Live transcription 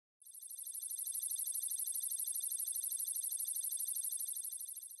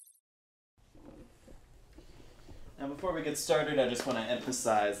before we get started, I just want to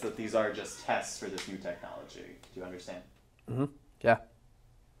emphasize that these are just tests for this new technology. Do you understand? Mm-hmm. Yeah.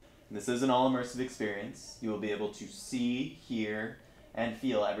 This is an all-immersive experience. You will be able to see, hear, and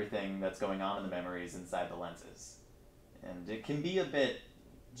feel everything that's going on in the memories inside the lenses. And it can be a bit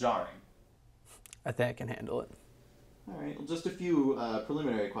jarring. I think I can handle it. All right, well, just a few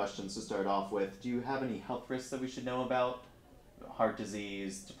preliminary questions to start off with. Do you have any health risks that we should know about? Heart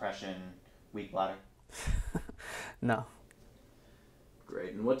disease, depression, weak bladder? No.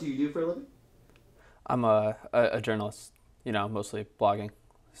 Great. And what do you do for a living? I'm a journalist, mostly blogging,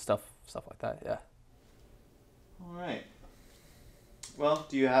 stuff like that, yeah. All right. Well,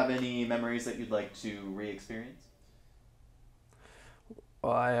 do you have any memories that you'd like to re-experience?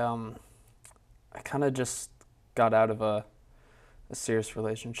 Well, I kind of just got out of a serious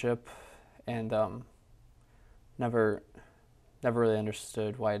relationship and never really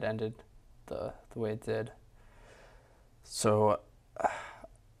understood why it ended the way it did. So I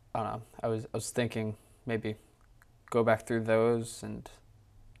don't know. I was thinking maybe go back through those and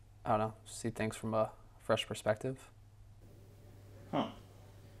I don't know, see things from a fresh perspective. Huh.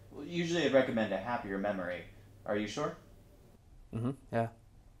 Well, usually I'd recommend a happier memory. Are you sure? Mm-hmm. Yeah.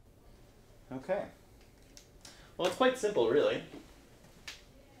 Okay. Well, it's quite simple, really.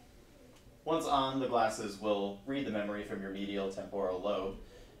 Once on, the glasses will read the memory from your medial temporal lobe,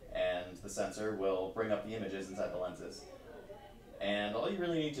 and the sensor will bring up the images inside the lenses. And all you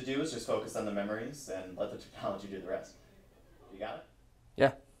really need to do is just focus on the memories and let the technology do the rest. You got it?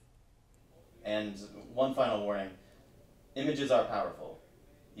 Yeah. And one final warning. Images are powerful,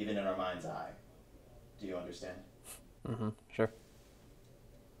 even in our mind's eye. Do you understand? Mm-hmm. Sure.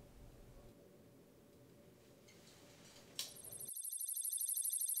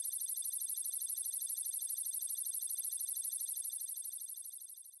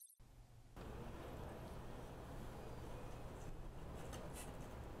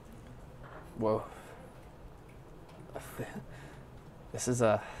 Whoa. This is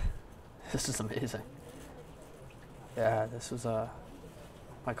amazing. Yeah, this was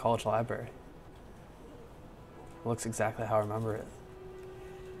my college library. It looks exactly how I remember it.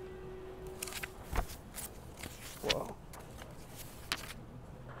 Whoa.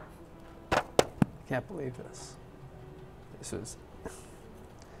 I can't believe this. This was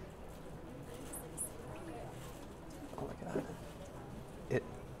oh my god.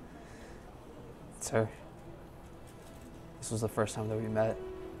 It's her. This was the first time that we met.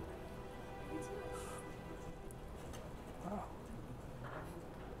 Wow.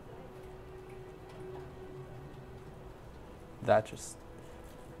 That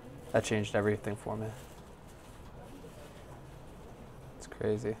changed everything for me. It's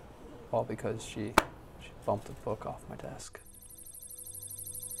crazy. All because she bumped a book off my desk.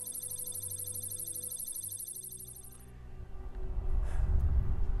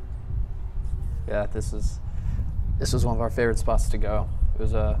 Yeah, this was one of our favorite spots to go. It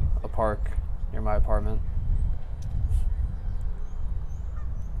was a park near my apartment.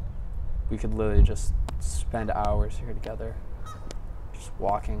 We could literally just spend hours here together, just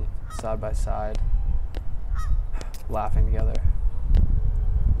walking side by side, laughing together.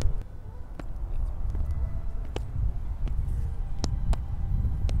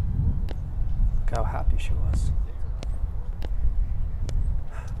 Look how happy she was.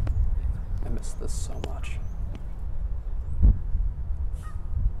 I miss this so much.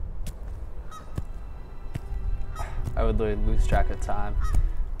 I would literally lose track of time.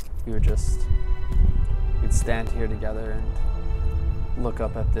 We'd stand here together and look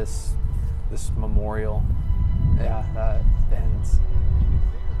up at this memorial. Yeah, and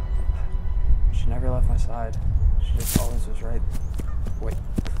she never left my side. She just always was right. Wait,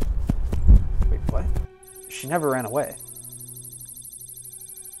 what? She never ran away.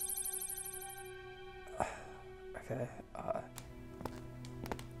 Okay, I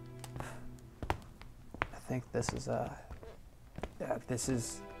think this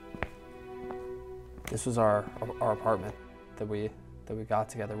was our apartment that we got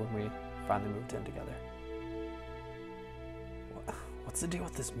together when we finally moved in together. What's the deal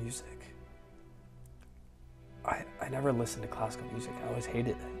with this music? I never listened to classical music. I always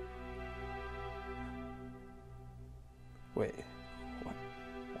hated it. Wait,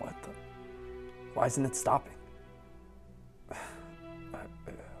 what the? Why isn't it stopping?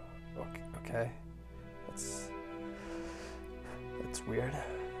 Okay, that's weird.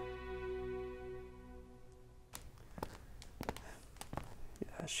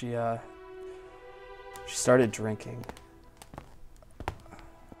 Yeah, she started drinking.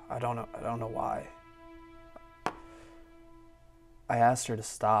 I don't know why. I asked her to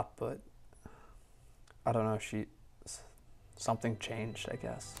stop, but I don't know. something changed, I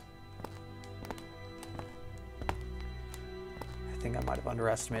guess. I think I might have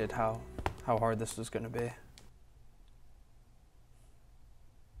underestimated how hard this was going to be.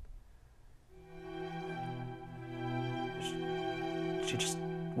 She just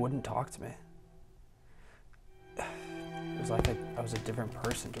wouldn't talk to me. It was like I was a different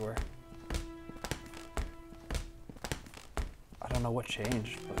person to her. I don't know what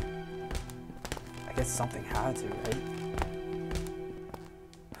changed, but I guess something had to, right?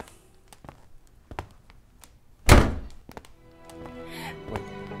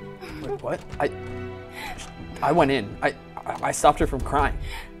 Wait, what? I went in. I stopped her from crying.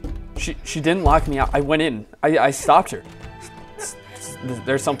 She didn't lock me out. I went in. I stopped her.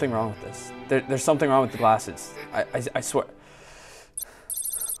 There's something wrong with this. There's something wrong with the glasses. I swear.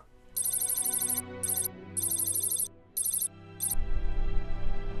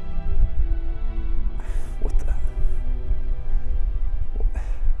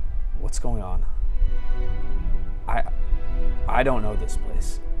 What's going on? I don't know this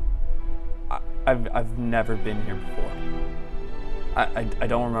place. I've never been here before. I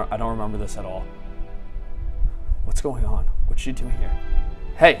don't remember this at all. What's going on? What's she doing here?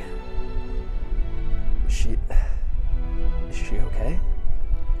 Hey! Is she okay?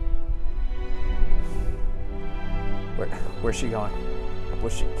 Where's she going?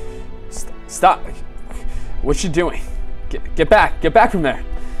 What's she... Stop! What's she doing? Get back! Get back from there!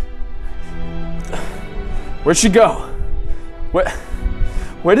 Where'd she go?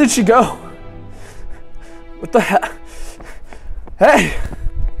 Where did she go? What the hell? Hey!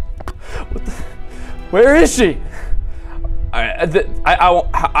 Where is she?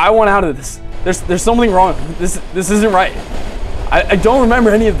 I want out of this. There's something wrong. This isn't right. I don't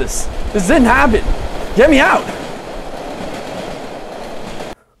remember any of this. This didn't happen. Get me out.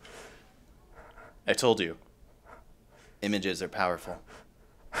 I told you. Images are powerful.